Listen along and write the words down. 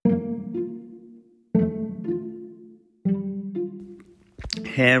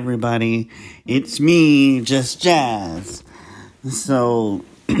Hey everybody, it's me, Just Jazz. So,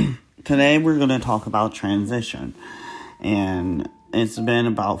 today we're going to talk about transition. And it's been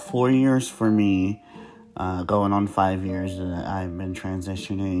about 4 years for me, going on 5 years that I've been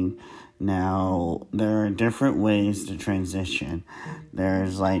transitioning. Now, there are different ways to transition.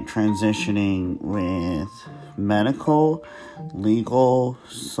 There's like transitioning with medical, legal,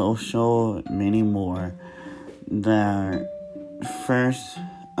 social, many more. The first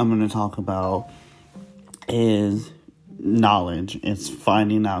I'm going to talk about is knowledge. It's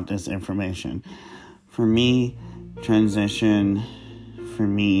finding out this information. For me, transition,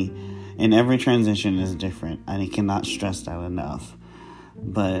 and every transition is different. I cannot stress that enough.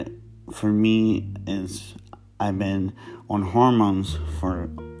 But for me, I've been on hormones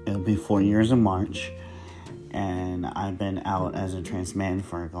it'll be 4 years in March, and I've been out as a trans man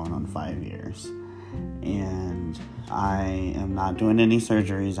for going on 5 years. And I am not doing any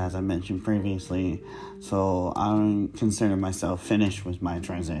surgeries, as I mentioned previously, so I consider myself finished with my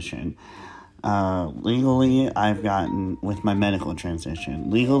transition. Legally, I've gotten with my medical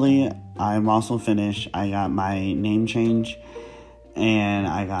transition. Legally, I'm also finished. I got my name change, and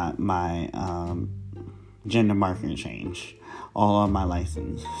I got my gender marker change, all on my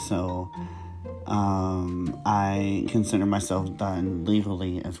license. So, I consider myself done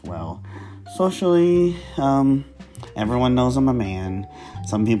legally as well. Socially, everyone knows I'm a man.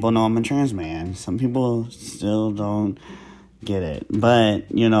 Some people know I'm a trans man. Some people still don't get it. But,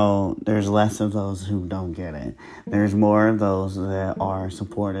 there's less of those who don't get it. There's more of those that are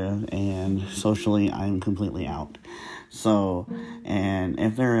supportive, and socially, I'm completely out. So, and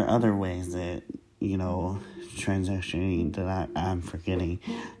if there are other ways that, transitioning that I'm forgetting,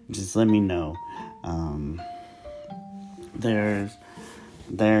 just let me know.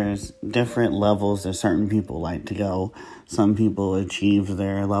 There's different levels that certain people like to go. Some people achieve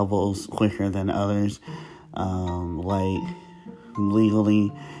their levels quicker than others. Like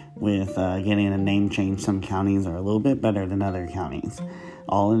legally with getting a name change, some counties are a little bit better than other counties,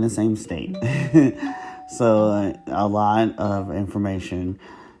 all in the same state. So a lot of information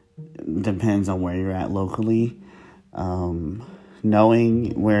depends on where you're at locally.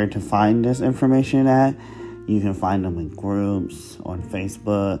 Knowing where to find this information at, you can find them in groups on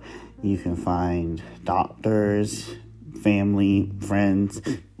Facebook. You can find doctors, family, friends.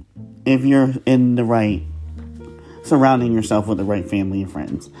 If you're surrounding yourself with the right family and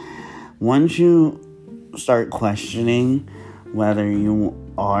friends. Once you start questioning whether you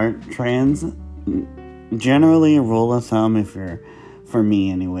are trans, generally a rule of thumb, for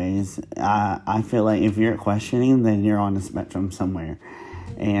me anyways, I feel like if you're questioning, then you're on the spectrum somewhere.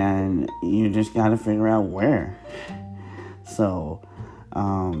 And you just got to figure out where. So,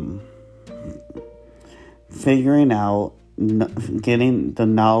 figuring out, getting the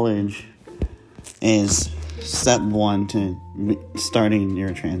knowledge is step one to starting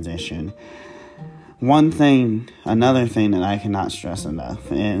your transition. Another thing that I cannot stress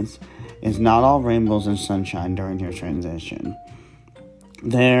enough is not all rainbows and sunshine during your transition.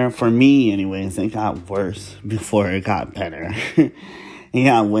 For me anyways, it got worse before it got better. It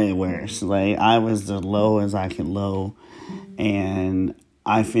got way worse. Like, I was the low as I could low. And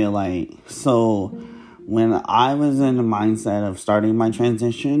I feel like, so when I was in the mindset of starting my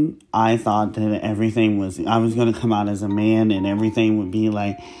transition, I thought that I was going to come out as a man and everything would be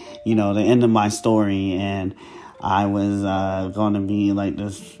like, the end of my story. And I was going to be like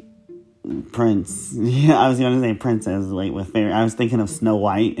this prince. Yeah, I was going to say princess, like with fairy. I was thinking of Snow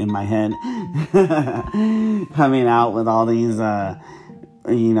White in my head. Coming out with all these,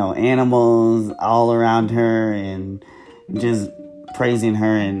 animals all around her and just praising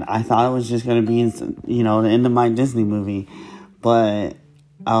her. And I thought it was just going to be, the end of my Disney movie. But,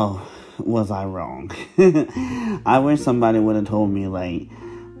 was I wrong? I wish somebody would have told me, like,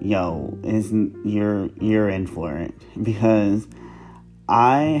 you're in for it. Because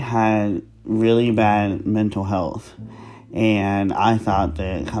I had really bad mental health. And I thought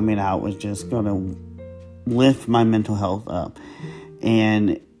that coming out was just going to lift my mental health up.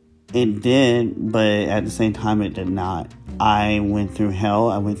 And it did, but at the same time, it did not. I went through hell.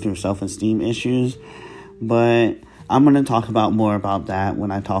 I went through self-esteem issues. But I'm going to talk more about that when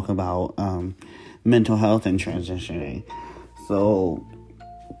I talk about mental health and transitioning. So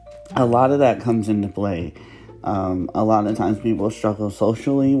a lot of that comes into play. A lot of times people struggle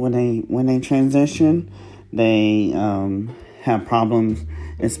socially when they transition. They have problems,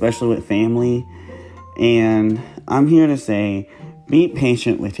 especially with family. And I'm here to say, be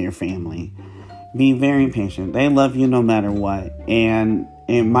patient with your family. Be very patient. They love you no matter what. And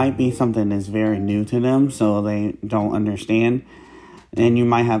it might be something that's very new to them, so they don't understand. and you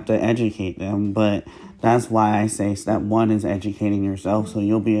might have to educate them, but that's why I say step one is educating yourself, so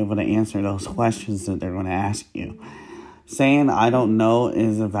you'll be able to answer those questions that they're going to ask you. Saying I don't know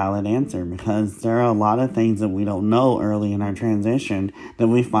is a valid answer, because there are a lot of things that we don't know early in our transition that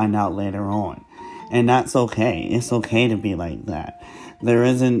we find out later on. And that's okay. It's okay to be like that. There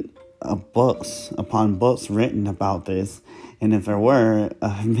isn't books upon books written about this. And if there were,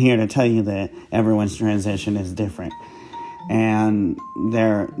 I'm here to tell you that everyone's transition is different. And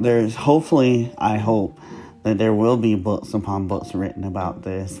there's hopefully, I hope, that there will be books upon books written about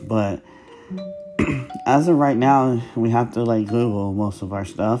this. But as of right now, we have to Google most of our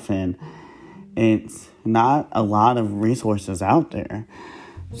stuff. And it's not a lot of resources out there.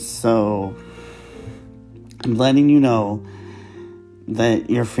 So I'm letting you know that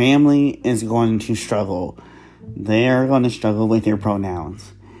your family is going to struggle. They are going to struggle with your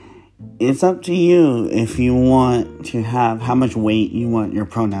pronouns. It's up to you if you want to have how much weight you want your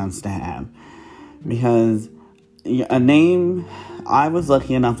pronouns to have. Because a name, I was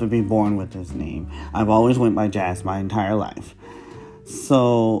lucky enough to be born with this name. I've always went by Jazz my entire life.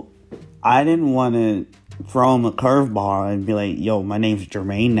 So I didn't want to throw them a curveball and be like, yo, my name's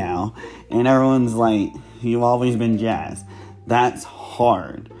Jermaine now. And everyone's like, you've always been Jazz. That's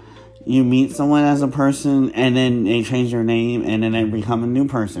hard. You meet someone as a person and then they change their name and then they become a new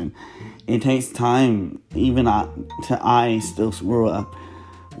person. It takes time. Even I still screw up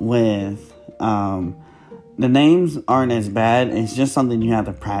with the names aren't as bad. It's just something you have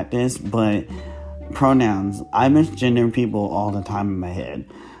to practice. But pronouns, I misgender people all the time in my head.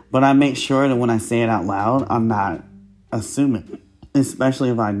 But I make sure that when I say it out loud, I'm not assuming, especially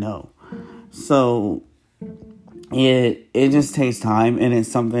if I know. So it just takes time, and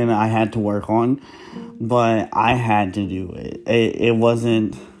it's something I had to work on, but I had to do it. It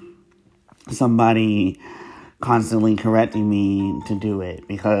wasn't somebody constantly correcting me to do it,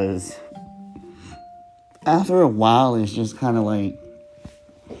 because after a while, it's just kind of like,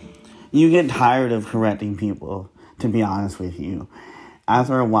 you get tired of correcting people, to be honest with you.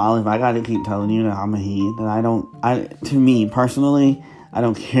 After a while, if I got to keep telling you that I'm a he, that to me, personally, I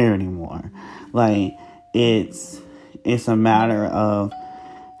don't care anymore. It's a matter of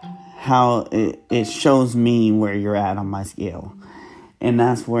how it shows me where you're at on my scale. And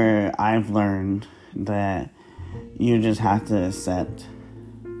that's where I've learned that you just have to accept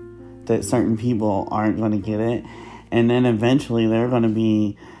that certain people aren't going to get it. And then eventually they're going to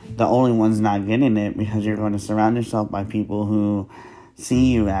be the only ones not getting it, because you're going to surround yourself by people who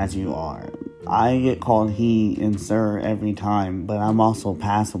see you as you are. I get called he and sir every time, but I'm also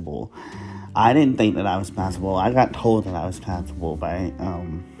passable. I didn't think that I was passable. I got told that I was passable by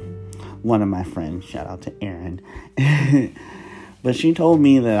one of my friends. Shout out to Erin. But she told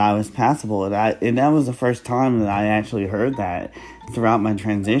me that I was passable, and that was the first time that I actually heard that throughout my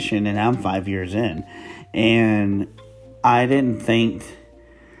transition, and I'm 5 years in. And I didn't think...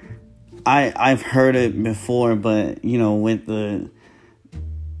 I've heard it before, but, with a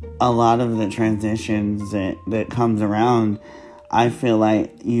lot of the transitions that comes around, I feel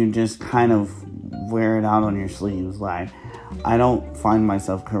like you just kind of wear it out on your sleeves. I don't find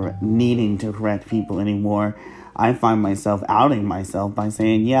myself needing to correct people anymore. I find myself outing myself by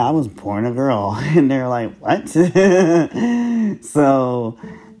saying, yeah, I was born a girl. And they're like, what? So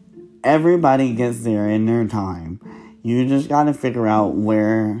everybody gets there in their time. You just got to figure out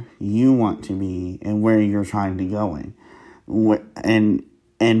where you want to be and where you're trying to go in.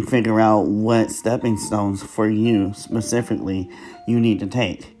 And figure out what stepping stones for you specifically you need to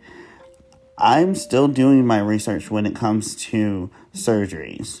take. I'm still doing my research when it comes to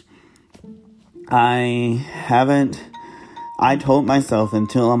surgeries. I told myself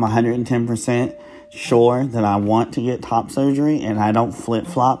until I'm 110% sure that I want to get top surgery, and I don't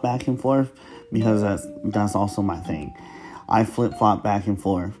flip-flop back and forth, because that's also my thing. I flip-flop back and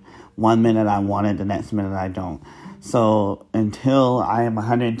forth. 1 minute I want it, the next minute I don't. So until I am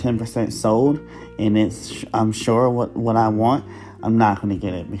 110% sold and I'm sure what I want, I'm not going to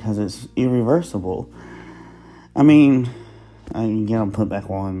get it, because it's irreversible. I mean, I can get them put back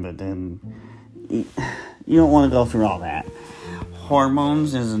on, but then you don't want to go through all that.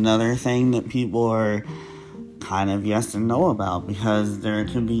 Hormones is another thing that people are kind of yes and no about, because there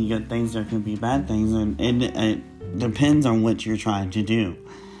could be good things, there could be bad things, and it depends on what you're trying to do.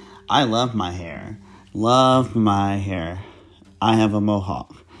 I love my hair. Love my hair. I have a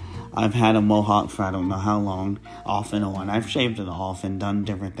mohawk. I've had a mohawk for I don't know how long, off and on. I've shaved it off and done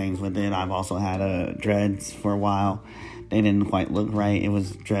different things with it. I've also had dreads for a while. They didn't quite look right. It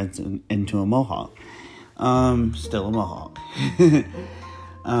was dreads into a mohawk. Still a mohawk.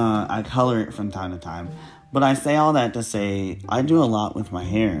 I color it from time to time. But I say all that to say I do a lot with my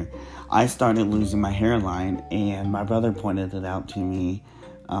hair. I started losing my hairline, and my brother pointed it out to me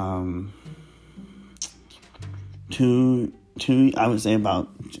I would say about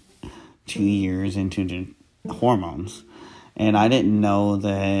 2 years into the hormones. And I didn't know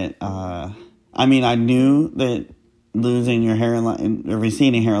that, I knew that losing your hairline, or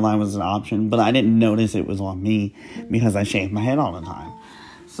receding hairline was an option, but I didn't notice it was on me because I shaved my head all the time.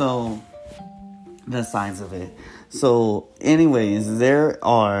 So, the signs of it. So, anyways, there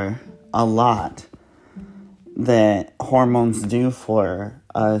are a lot that hormones do for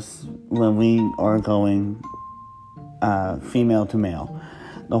us when we are going female to male.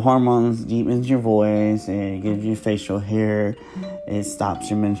 The hormones deepens your voice, it gives you facial hair, it stops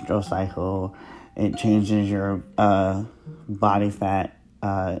your menstrual cycle, it changes your body fat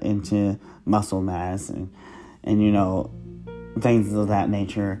into muscle mass, and things of that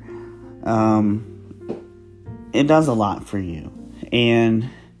nature. It does a lot for you. And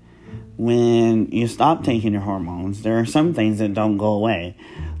when you stop taking your hormones, there are some things that don't go away.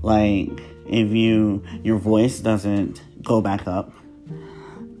 Like if your voice doesn't go back up,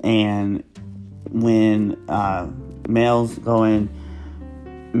 and when males go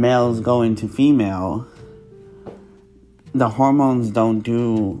into female, the hormones don't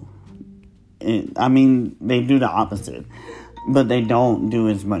do it. They do the opposite, but they don't do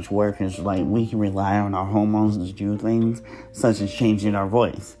as much work as, like, we can rely on our hormones to do things such as changing our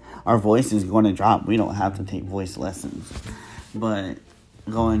voice. Our voice is going to drop. We don't have to take voice lessons. But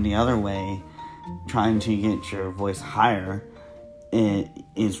going the other way, trying to get your voice higher, it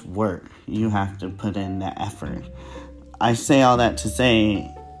is work. You have to put in the effort. I say all that to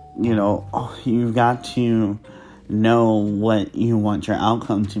say, you've got to know what you want your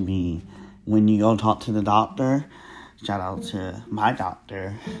outcome to be when you go talk to the doctor. Shout out to my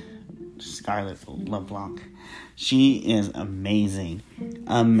doctor, Scarlett LeBlanc. She is amazing.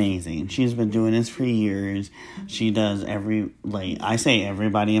 Amazing. She's been doing this for years. She does I say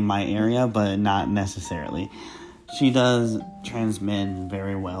everybody in my area, but not necessarily. She does trans men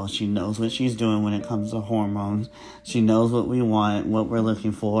very well. She knows what she's doing when it comes to hormones. She knows what we want, what we're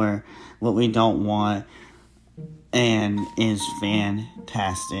looking for, what we don't want, and is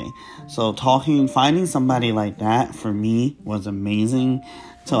fantastic. So finding somebody like that for me was amazing.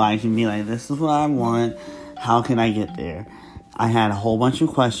 So I can be like, this is what I want. How can I get there? I had a whole bunch of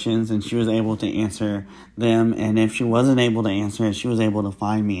questions, and she was able to answer them. And if she wasn't able to answer it, she was able to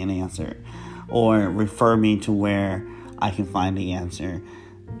find me an answer, or refer me to where I can find the answer.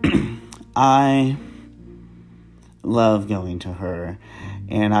 I love going to her,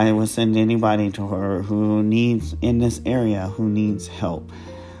 and I would send anybody to her who needs help.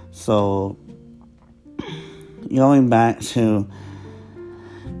 So, going back to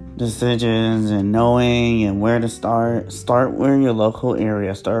decisions and knowing and where to start where your local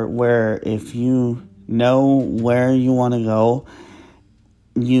area, start where, if you know where you want to go,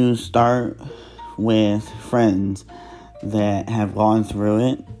 you start with friends that have gone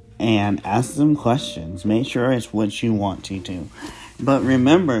through it and ask them questions. Make sure it's what you want to do. But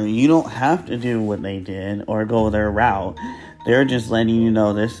remember, you don't have to do what they did or go their route. They're just letting you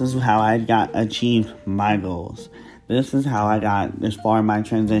know, this is how I achieved my goals. This is how I got as far in my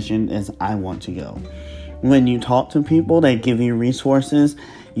transition as I want to go. When you talk to people, they give you resources,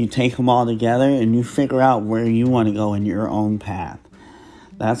 you take them all together, and you figure out where you want to go in your own path.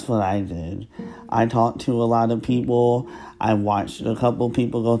 That's what I did. I talked to a lot of people. I watched a couple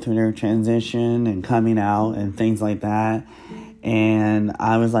people go through their transition and coming out and things like that. And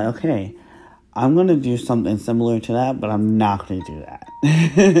I was like, okay, I'm going to do something similar to that, but I'm not going to do that.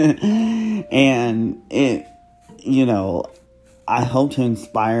 And I hope to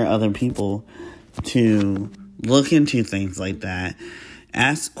inspire other people to look into things like that.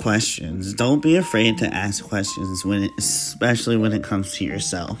 Ask questions. Don't be afraid to ask questions, especially when it comes to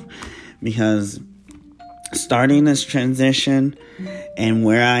yourself. Because starting this transition and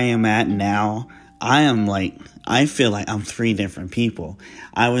where I am at now, I feel like I'm 3 different people.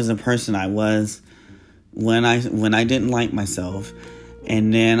 I was the person I was when I didn't like myself.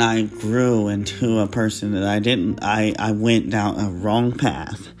 And then I grew into a person that I went down a wrong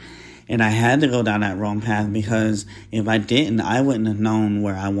path. And I had to go down that wrong path, because if I didn't, I wouldn't have known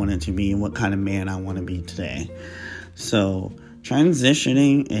where I wanted to be and what kind of man I want to be today. So,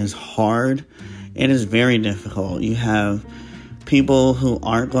 transitioning is hard. It is very difficult. You have people who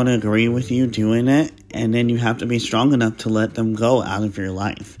aren't going to agree with you doing it, and then you have to be strong enough to let them go out of your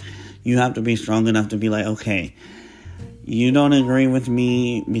life. You have to be strong enough to be like, okay, you don't agree with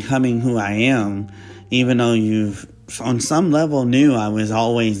me becoming who I am, even though you've on some level knew I was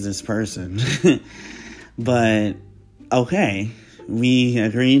always this person. But, okay, we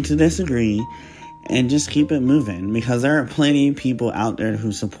agreed to disagree and just keep it moving, because there are plenty of people out there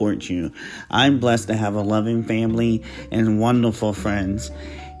who support you. I'm blessed to have a loving family and wonderful friends.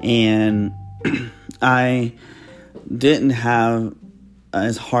 And I didn't have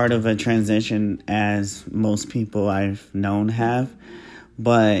as hard of a transition as most people I've known have,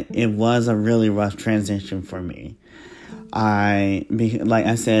 but it was a really rough transition for me. Like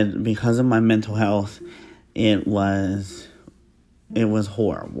I said, because of my mental health, it was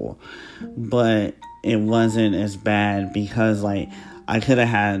horrible, but it wasn't as bad because, like, I could have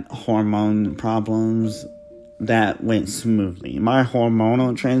had hormone problems that went smoothly. My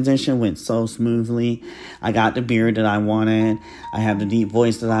hormonal transition went so smoothly. I got the beard that I wanted. I have the deep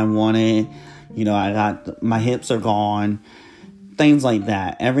voice that I wanted. You know, my hips are gone. Things like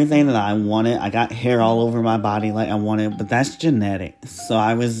that. Everything that I wanted. I got hair all over my body like I wanted, but that's genetic. So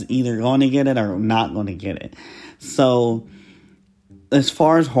I was either going to get it or not going to get it. So as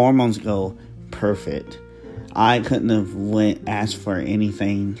far as hormones go, perfect. I couldn't have asked for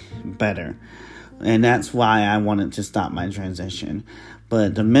anything better. And that's why I wanted to stop my transition.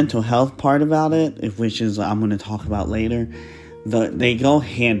 But the mental health part about it, which is I'm going to talk about later, they go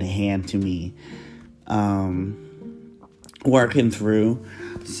hand to hand to me. Working through.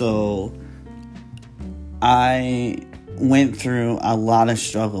 So I went through a lot of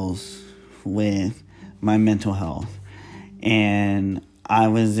struggles with my mental health. And I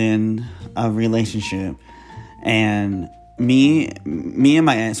was in a relationship. And me and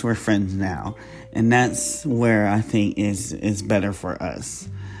my ex were friends now. And that's where I think is better for us.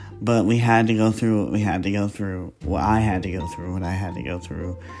 But we had to go through what we had to go through. Well, I had to go through what I had to go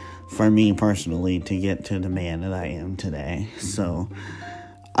through for me personally to get to the man that I am today. So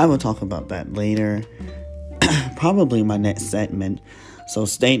I will talk about that later. Probably my next segment. So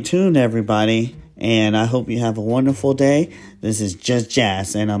stay tuned, everybody. And I hope you have a wonderful day. This is Just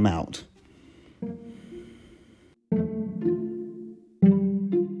Jazz, and I'm out.